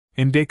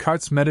In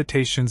Descartes'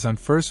 Meditations on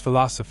First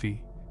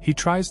Philosophy, he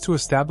tries to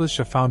establish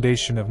a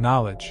foundation of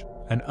knowledge,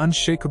 an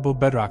unshakable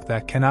bedrock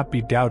that cannot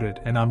be doubted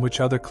and on which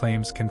other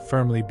claims can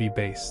firmly be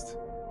based.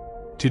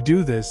 To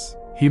do this,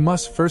 he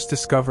must first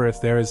discover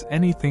if there is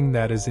anything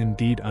that is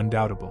indeed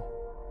undoubtable.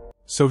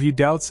 So he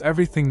doubts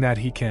everything that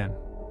he can,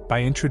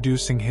 by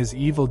introducing his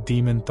evil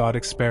demon thought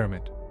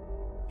experiment.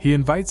 He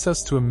invites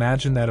us to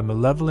imagine that a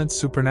malevolent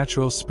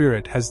supernatural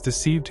spirit has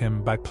deceived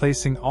him by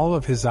placing all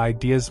of his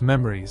ideas,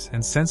 memories,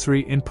 and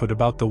sensory input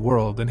about the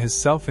world and his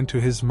self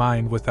into his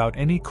mind without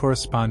any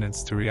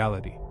correspondence to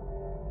reality.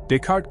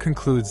 Descartes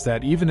concludes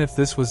that even if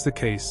this was the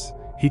case,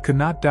 he could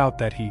not doubt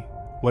that he,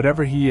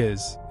 whatever he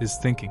is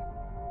thinking.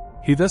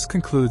 He thus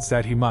concludes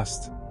that he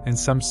must, in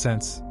some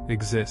sense,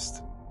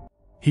 exist.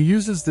 He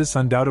uses this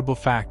undoubtable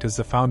fact as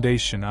the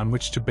foundation on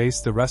which to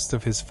base the rest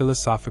of his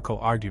philosophical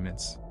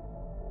arguments.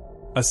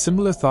 A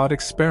similar thought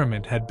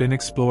experiment had been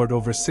explored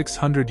over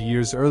 600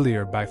 years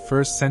earlier by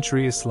 1st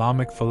century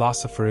Islamic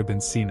philosopher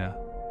Ibn Sina,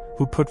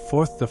 who put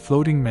forth the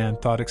floating man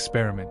thought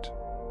experiment.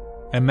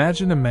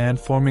 Imagine a man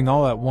forming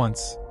all at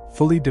once,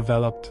 fully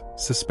developed,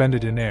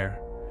 suspended in air,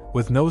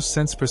 with no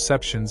sense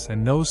perceptions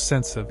and no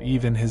sense of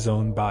even his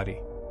own body.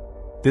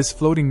 This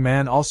floating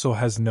man also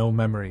has no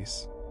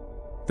memories.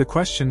 The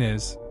question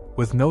is,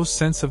 with no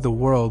sense of the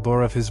world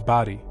or of his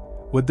body,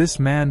 would this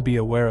man be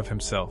aware of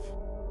himself?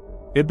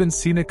 Ibn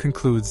Sina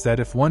concludes that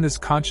if one is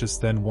conscious,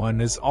 then one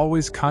is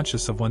always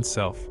conscious of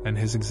oneself and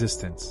his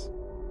existence.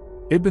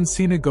 Ibn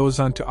Sina goes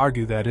on to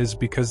argue that is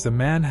because the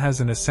man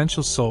has an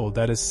essential soul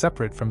that is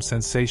separate from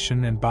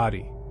sensation and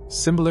body,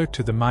 similar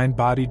to the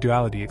mind-body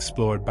duality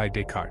explored by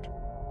Descartes.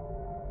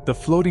 The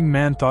floating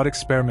man thought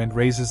experiment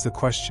raises the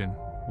question,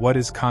 what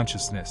is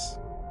consciousness?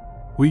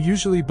 We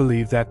usually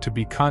believe that to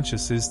be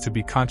conscious is to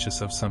be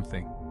conscious of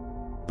something.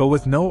 But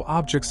with no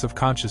objects of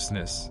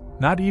consciousness,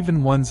 not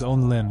even one's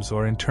own limbs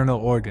or internal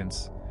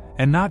organs,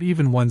 and not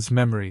even one's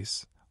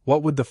memories,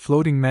 what would the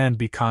floating man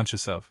be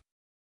conscious of?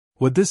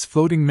 Would this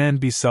floating man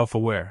be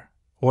self-aware,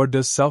 or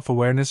does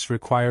self-awareness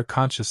require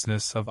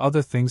consciousness of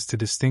other things to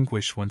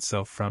distinguish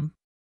oneself from?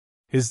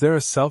 Is there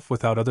a self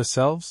without other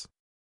selves?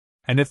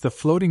 And if the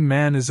floating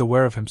man is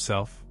aware of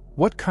himself,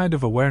 what kind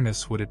of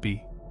awareness would it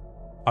be?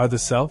 Are the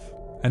self,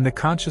 and the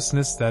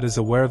consciousness that is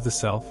aware of the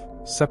self,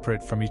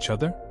 separate from each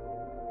other?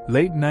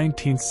 Late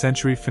 19th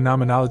century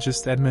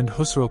phenomenologist Edmund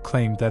Husserl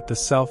claimed that the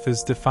self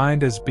is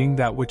defined as being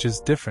that which is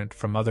different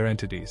from other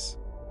entities.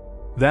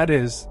 That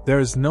is,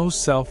 there is no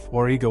self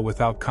or ego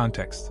without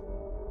context.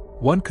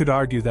 One could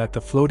argue that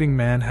the floating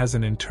man has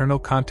an internal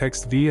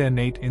context via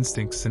innate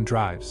instincts and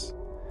drives,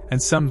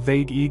 and some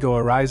vague ego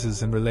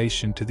arises in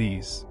relation to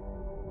these.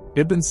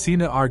 Ibn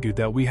Sina argued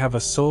that we have a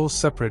soul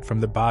separate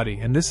from the body,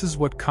 and this is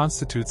what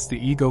constitutes the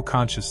ego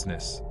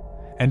consciousness.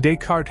 And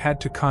Descartes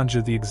had to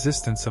conjure the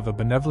existence of a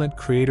benevolent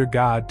creator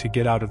God to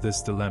get out of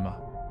this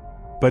dilemma.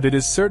 But it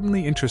is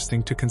certainly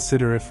interesting to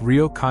consider if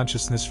real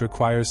consciousness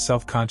requires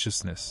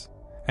self-consciousness,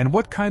 and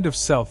what kind of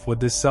self would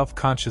this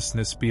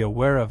self-consciousness be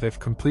aware of if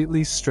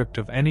completely stripped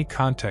of any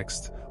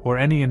context or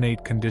any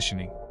innate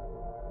conditioning.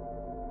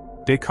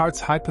 Descartes'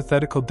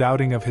 hypothetical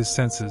doubting of his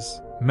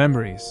senses,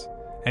 memories,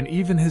 and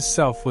even his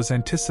self was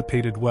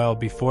anticipated well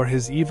before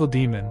his evil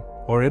demon,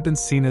 or Ibn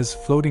Sina's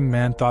floating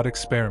man thought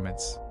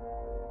experiments.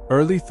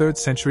 Early 3rd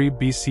century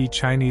BC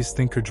Chinese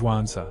thinker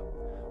Zhuangzi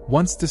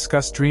once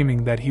discussed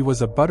dreaming that he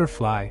was a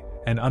butterfly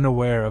and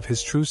unaware of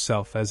his true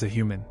self as a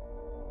human.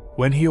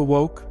 When he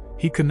awoke,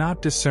 he could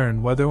not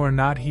discern whether or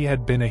not he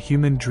had been a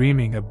human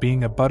dreaming of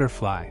being a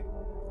butterfly,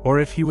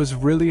 or if he was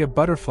really a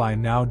butterfly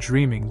now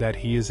dreaming that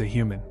he is a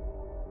human.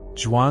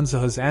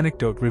 Zhuangzi's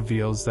anecdote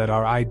reveals that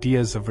our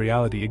ideas of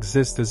reality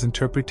exist as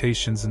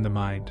interpretations in the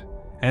mind,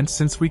 and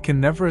since we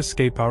can never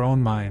escape our own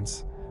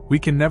minds, we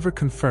can never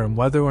confirm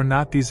whether or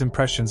not these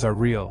impressions are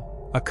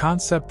real, a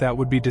concept that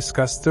would be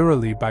discussed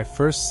thoroughly by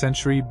 1st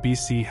century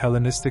BC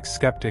Hellenistic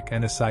skeptic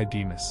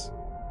Anaxidemus.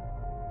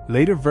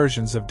 Later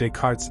versions of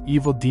Descartes'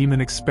 evil demon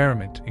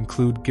experiment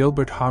include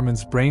Gilbert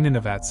Herman's brain in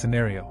a vat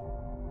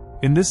scenario.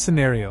 In this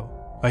scenario,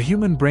 a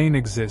human brain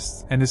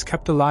exists and is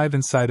kept alive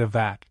inside a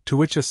vat, to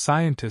which a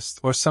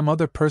scientist or some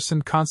other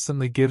person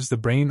constantly gives the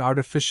brain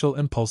artificial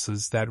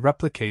impulses that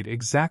replicate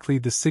exactly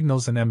the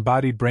signals an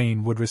embodied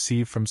brain would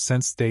receive from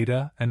sense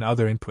data and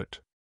other input.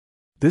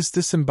 This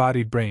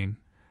disembodied brain,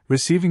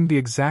 receiving the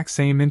exact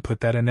same input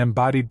that an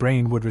embodied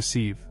brain would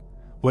receive,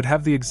 would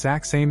have the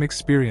exact same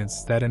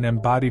experience that an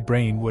embodied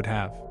brain would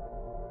have.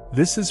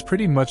 This is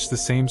pretty much the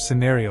same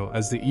scenario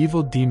as the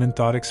evil demon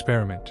thought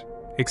experiment,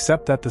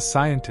 except that the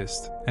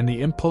scientist and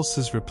the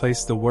impulses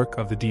replace the work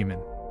of the demon.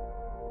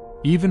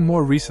 Even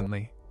more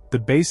recently, the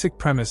basic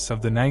premise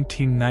of the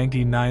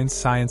 1999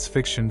 science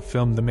fiction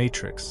film The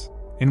Matrix,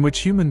 in which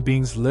human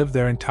beings live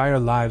their entire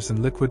lives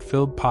in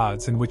liquid-filled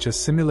pods in which a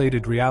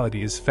simulated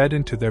reality is fed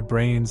into their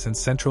brains and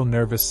central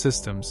nervous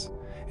systems,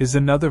 is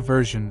another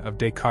version of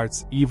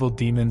Descartes' evil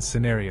demon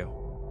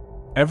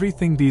scenario.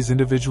 Everything these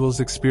individuals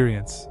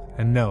experience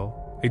and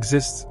know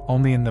exists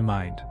only in the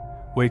mind,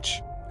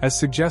 which, as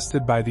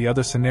suggested by the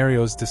other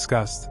scenarios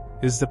discussed,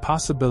 is the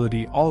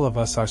possibility all of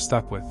us are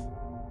stuck with.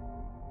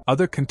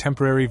 Other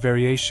contemporary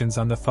variations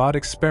on the thought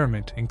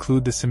experiment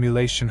include the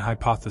simulation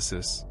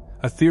hypothesis,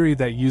 a theory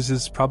that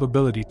uses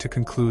probability to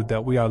conclude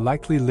that we are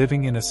likely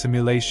living in a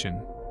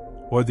simulation,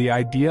 or the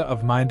idea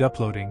of mind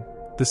uploading,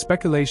 the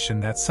speculation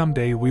that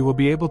someday we will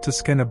be able to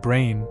scan a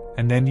brain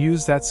and then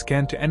use that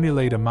scan to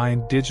emulate a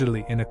mind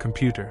digitally in a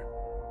computer.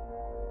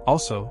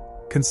 Also,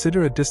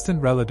 consider a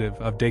distant relative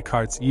of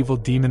Descartes' evil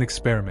demon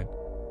experiment,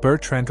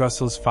 Bertrand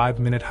Russell's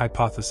 5-minute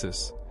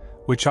hypothesis,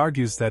 which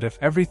argues that if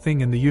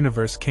everything in the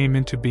universe came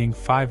into being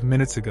 5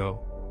 minutes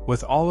ago,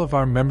 with all of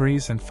our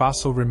memories and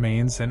fossil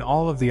remains and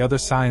all of the other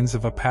signs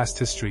of a past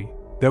history,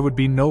 there would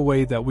be no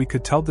way that we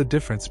could tell the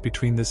difference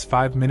between this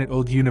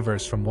 5-minute-old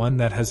universe from one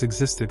that has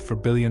existed for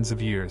billions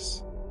of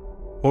years.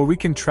 Or we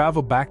can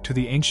travel back to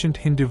the ancient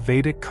Hindu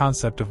Vedic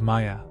concept of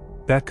Maya,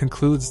 that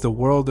concludes the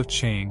world of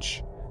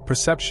change,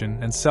 perception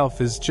and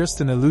self is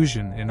just an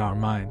illusion in our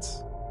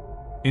minds.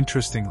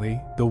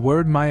 Interestingly, the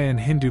word Maya in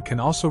Hindu can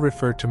also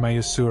refer to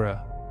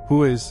Mayasura,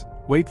 who is,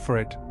 wait for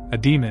it, a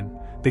demon,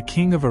 the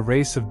king of a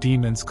race of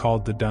demons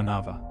called the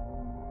Danava.